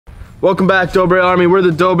Welcome back, Dobre Army. We're the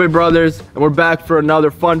Dobre brothers, and we're back for another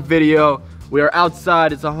fun video. We are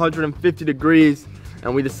outside, it's 150 degrees,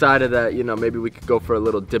 and we decided that, you know, maybe we could go for a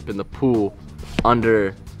little dip in the pool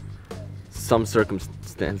under some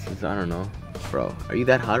circumstances. I don't know. Bro, are you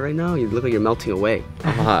that hot right now? You look like you're melting away.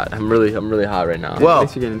 I'm hot. I'm really hot right now. Well,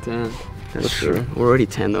 thanks for getting tan. That's true. We're already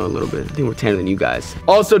tan though a little bit. I think we're tanner than you guys.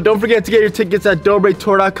 Also, don't forget to get your tickets at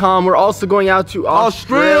dobretour.com. We're also going out to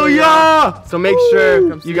Australia. So make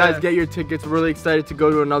sure you guys get your tickets. We're really excited to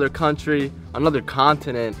go to another country, another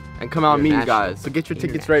continent, and come out and meet you guys. So get your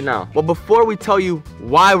tickets right now. Well, before we tell you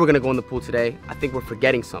why we're gonna go in the pool today, I think we're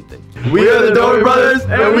forgetting something. We are the Dobre brothers,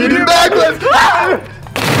 and we do backflips.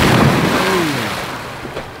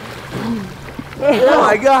 Oh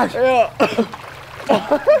my gosh.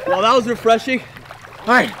 Well, that was refreshing.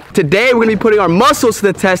 All right, today we're gonna be putting our muscles to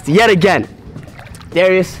the test yet again.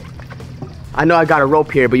 Darius, I know I got a rope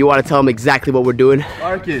here, but you wanna tell them exactly what we're doing?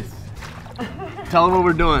 Marcus, tell them what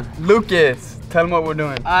we're doing. Lucas, tell them what we're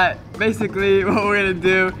doing. Basically what we're gonna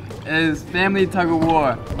do is family tug of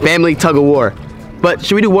war. Family tug of war. But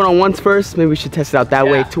should we do one-on-ones first? Maybe we should test it out that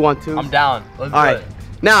way, 2-on-2s. I'm down. Let's do it.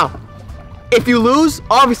 Now, if you lose,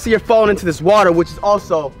 obviously you're falling into this water, which is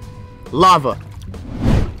also lava.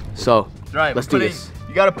 So, let's do this.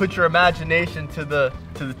 You gotta put your imagination to the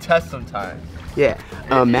test sometimes. Yeah,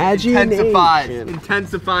 imagination.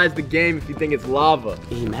 Intensifies the game if you think it's lava.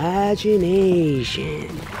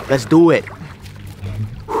 Imagination. Let's do it.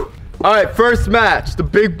 All right, first match, the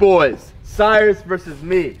big boys. Cyrus versus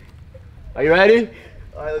me. Are you ready?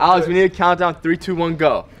 Right, Alex, we need a countdown. 3, 2, 1,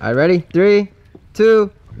 go. All right, ready? 3,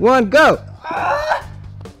 2, 1, go.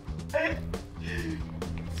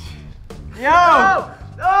 Yo!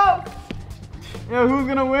 No! Yo, who's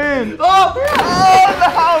gonna win? Oh!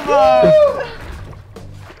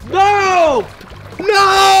 Oh, no!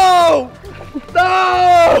 No!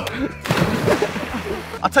 No!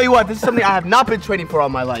 I'll tell you what, this is something I have not been training for all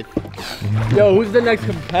my life. Yo, who's the next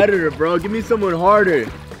competitor, bro? Give me someone harder.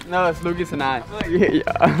 No, it's Lucas and I.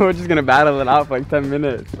 Yeah, we're just gonna battle it out for like 10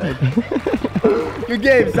 minutes. Good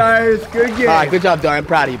game, Cyrus. Good game. All right, good job, Darius. I'm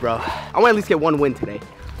proud of you, bro. I want to at least get one win today.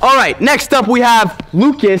 All right, next up we have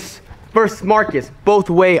Lucas versus Marcus. Both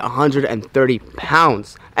weigh 130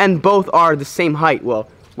 pounds, and both are the same height. Well,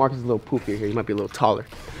 Marcus is a little poofier here. He might be a little taller.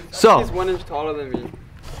 So, he's 1 inch taller than me.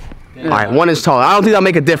 Yeah. All right, 1 inch taller. I don't think that'll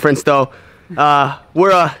make a difference, though.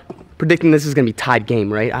 We're predicting this is gonna be tied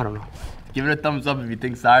game, right? I don't know. Give it a thumbs up if you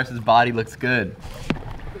think Cyrus's body looks good.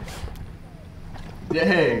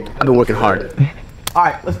 Dang. I've been working hard. All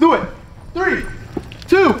right, let's do it. 3,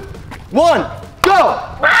 2, 1, go!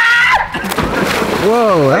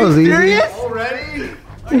 Whoa, that was easy. Serious? Already?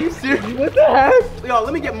 Are you serious? What the heck? Yo,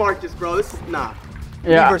 let me get Marcus, bro. This is nah.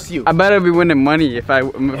 Yeah, me versus you. I better be winning money if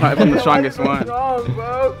I'm the strongest one. Wrong,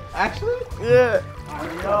 bro. Actually? Yeah.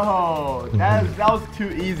 Yo, that was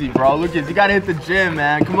too easy, bro. Lucas, you gotta hit the gym,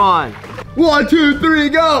 man. Come on. 1, 2, 3,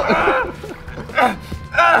 go!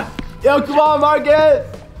 Yo, come on, Marcus!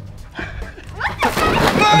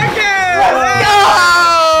 Marcus! Let's go!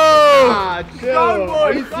 Strong boy,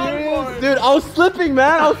 Are you serious? Dude, I was slipping,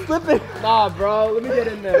 man. I was slipping. Nah, bro. Let me get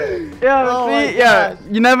in there. Yeah, see, yeah,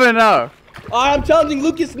 you never know. All right, I'm challenging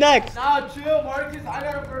Lucas next. Nah, chill, Marcus. I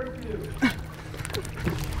gotta burn you.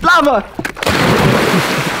 Lava!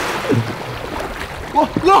 Whoa,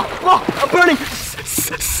 I'm burning.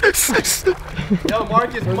 Yo,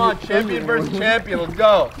 Marcus, come on. Champion versus champion. Let's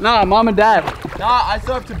go. Nah, mom and dad. Nah, I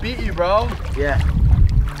still have to beat you, bro. Yeah.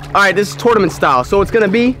 All right, this is tournament style. So it's gonna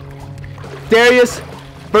be Darius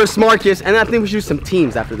versus Marcus, and I think we should do some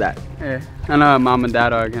teams after that. Yeah, I know mom and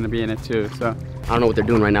dad are gonna be in it too, so. I don't know what they're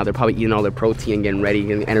doing right now. They're probably eating all their protein, getting ready,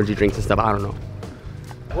 getting energy drinks and stuff. I don't know.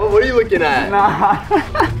 What are you looking at? Nah.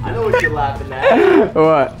 I know what you're laughing at.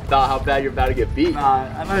 What? Thought how bad you're about to get beat. Nah,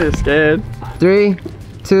 I know you're scared. 3,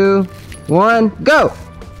 2, 1, go!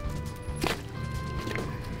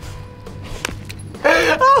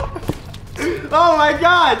 Oh my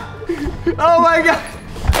god! Oh my god!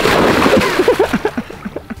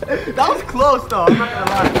 That was close though, I'm not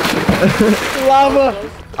gonna lie. Lava!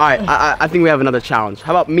 All right, I think we have another challenge.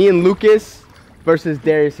 How about me and Lucas versus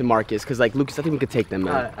Darius and Marcus? Because like Lucas, I think we could take them,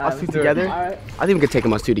 man. Us two together. I think we could take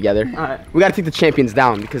them, us two together. We gotta take the champions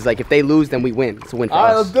down because like if they lose, then we win. It's a win for us.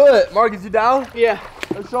 Alright, let's do it. Marcus, you down? Yeah.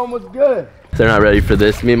 Let's show them what's good. They're not ready for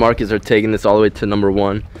this. Me and Marcus are taking this all the way to number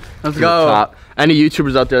 1. Let's go. Top. Any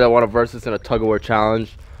YouTubers out there that want to verse us in a tug of war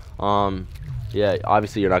challenge? Yeah,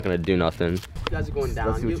 obviously you're not gonna do nothing. You guys are going down.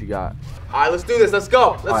 Let's see what you got. All right, let's do this. Let's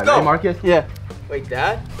go. Let's go. Ready, Marcus? Yeah. Wait,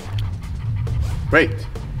 Dad? Wait.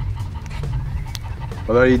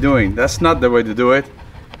 What are you doing? That's not the way to do it.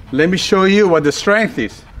 Let me show you what the strength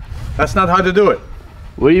is. That's not how to do it.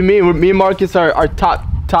 What do you mean? Me and Marcus are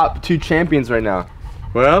top 2 champions right now.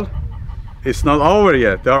 Well, it's not over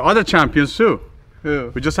yet. There are other champions too.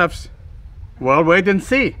 Who? We just have, well, wait and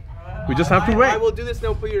see. We just have to wait. I will do this and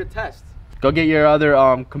then we'll put you to test. Go get your other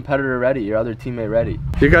competitor ready, your other teammate ready.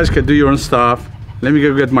 You guys can do your own stuff. Let me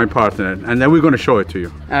go get my partner, and then we're gonna show it to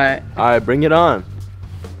you. Alright. Alright, bring it on.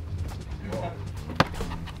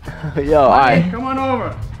 Yo, alright. Come on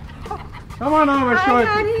over. Come on over, show it.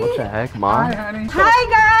 What the heck, Mom? Hi, honey.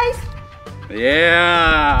 Hi guys!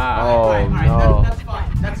 Yeah. Oh, All right, no. that's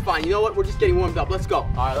fine. That's fine. You know what? We're just getting warmed up. Let's go.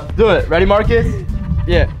 Alright, let's do it. Ready, Marcus?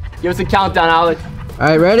 Yeah. Give us a countdown, Alex. All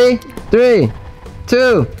right, ready? 3,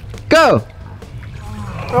 2, go!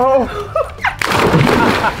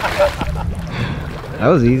 That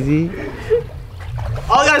was easy.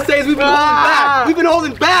 All I gotta say is we've been holding back. We've been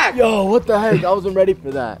holding back. Yo, what the heck? I wasn't ready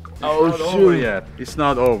for that. Oh, It's not over yet. It's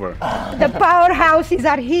not over. The powerhouses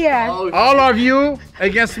are here. All of you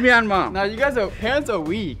against me and Mom. Now you guys are, parents are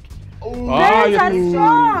weak. Parents are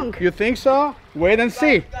strong. You think so? Wait and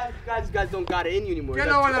see. You guys don't got it in you anymore. Get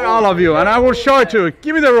over there, all of you, and I will show it to you.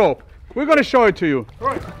 Give me the rope. We're gonna show it to you.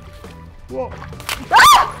 Right. Whoa.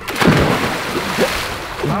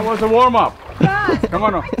 That was a warm up. God, Come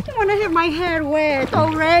on. I don't want to have my hair wet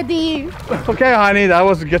already. Okay, honey, that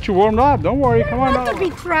was to get you warmed up. Don't worry. Come on. Not to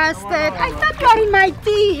be trusted. I thought you are in my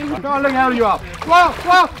team. Come on, let me help you up. Whoa,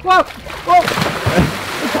 whoa, whoa, whoa.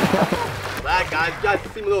 That guys, you guys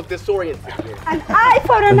seem a little disoriented here. An eye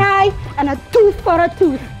for an eye and a tooth for a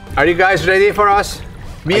tooth. Are you guys ready for us?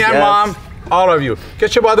 Me and guess. Mom, all of you.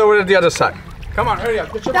 Get your butt over to the other side. Come on, hurry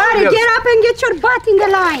up. Get your butt Daddy, to the other get up and get your butt in the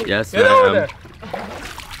line. Yes, Get over ma'am. there.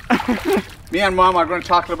 Me and Mom are going to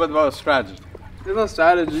talk a little bit about strategy. There's no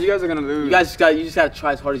strategy. You guys are gonna lose. You just gotta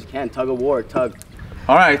try as hard as you can. Tug of war, tug.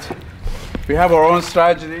 All right. We have our own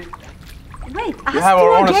strategy. Wait, us We have our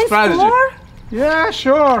two own against strategy. 4? Yeah,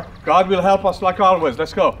 sure. God will help us like always.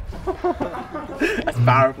 Let's go. That's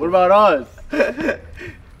powerful. What about us?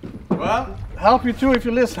 Well, help you too if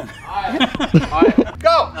you listen. All right. Go!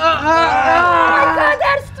 Oh my God,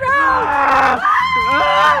 they're strong.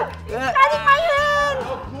 It's cutting my hand. Oh,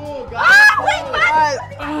 cool, guys. Ah, wait, what?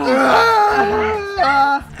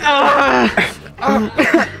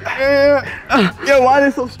 Yo, why are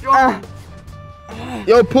they so strong?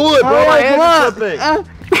 Yo, pull it, bro. My hands are slipping. Yo,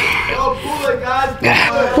 pull it, guys.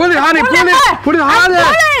 Pull it, honey. Pull it. Put it harder.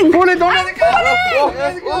 pulling. Pull it. Don't let it go. pulling. Don't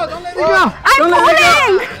let it go. Don't let it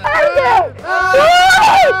go.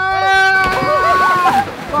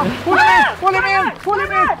 I'm pulling. Pull him in. Pull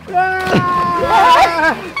him in. Pull him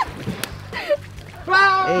in.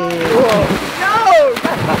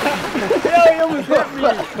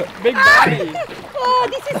 Big body. Oh,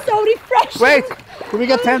 this is so refreshing. Wait. Can we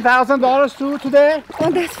get $10,000 too today?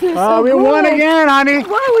 Oh, that feels so We good. won again, honey.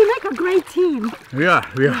 Wow, we make a great team. We are.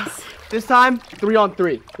 This time, 3 on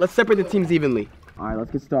 3. Let's separate the teams evenly. All right,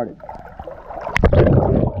 let's get started.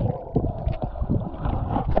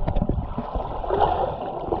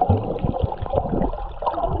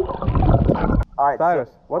 All right, Cyrus,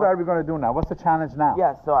 what are we going to do now? What's the challenge now?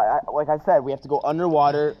 Yeah, so like I said, we have to go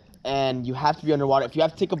underwater, and you have to be underwater. If you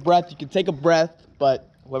have to take a breath, you can take a breath, but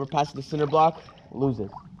whoever passes the center block loses.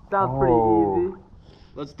 Sounds pretty easy.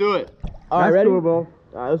 Let's do it. All right, ready? Doable.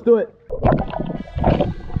 All right, let's do it.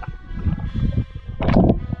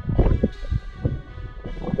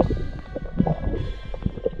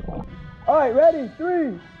 All right, ready?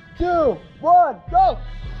 3, 2, 1, go!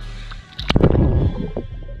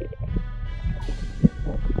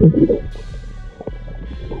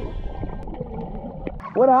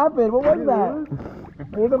 What happened? What was that?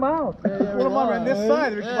 Pull them out. Pull them out on this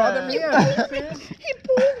side. We brought them here. He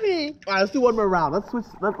pulled me. All right, let's do one more round. Let's switch.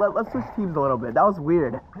 Let's switch teams a little bit. That was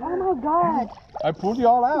weird. Oh my God. I pulled you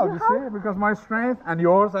all out, you see? Because my strength and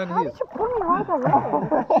yours and How his. did you pull me right away?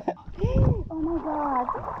 Oh my God.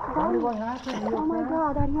 Daddy, What happened? oh my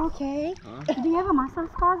God, are you okay? Do you have a muscle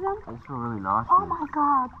spasm? I'm feeling really nauseous. Oh my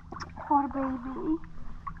God, poor baby.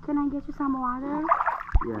 Can I get you some water?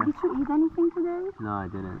 Yeah. Did you eat anything today? No, I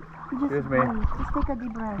didn't. Just Excuse me. breathe. Just take a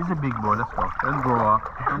deep breath. He's a big boy. Let's go. Let's grow up.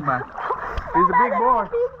 Come back. He's a big boy.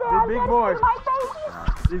 He's a big boy. My baby.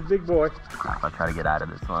 He's a big boy. I'll try to get out of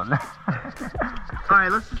this one. All right,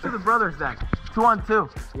 let's just do the brothers then. 2 on 2.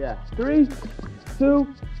 Yeah. 3, 2,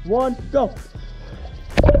 1, go.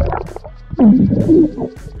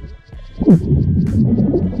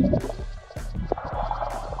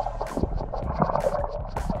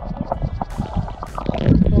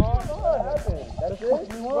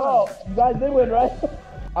 Bro, you guys did win, right?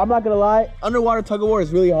 I'm not gonna lie, underwater tug of war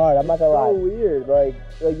is really hard. I'm not gonna lie. weird. Like,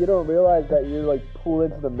 like you don't realize that you're like pull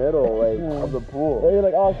into the middle like of the pool. Yeah, you're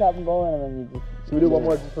like, oh, Captain going, and then you just. Should we do one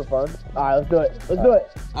more just for fun? All right, let's do it. Let's do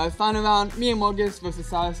it. All right, final round. Me and Morgus versus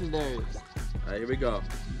Cyrus and Darius. All right, here we go.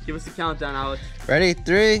 Give us the countdown, Alex. Ready?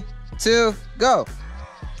 3, 2, go.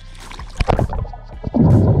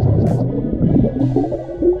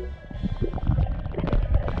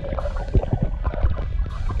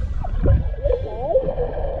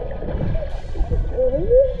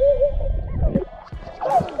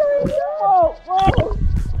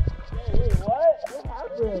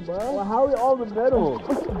 Well, how are we all in the middle?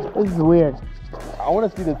 This is weird. I want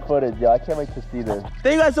to see this footage, yo. I can't wait to see this.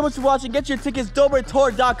 Thank you guys so much for watching. Get your tickets,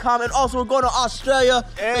 dobretortour.com, and also we're going to Australia.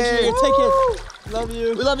 Make sure you get your tickets. Love you.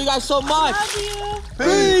 We love you guys so much. Love you.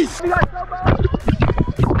 Peace. You guys so much.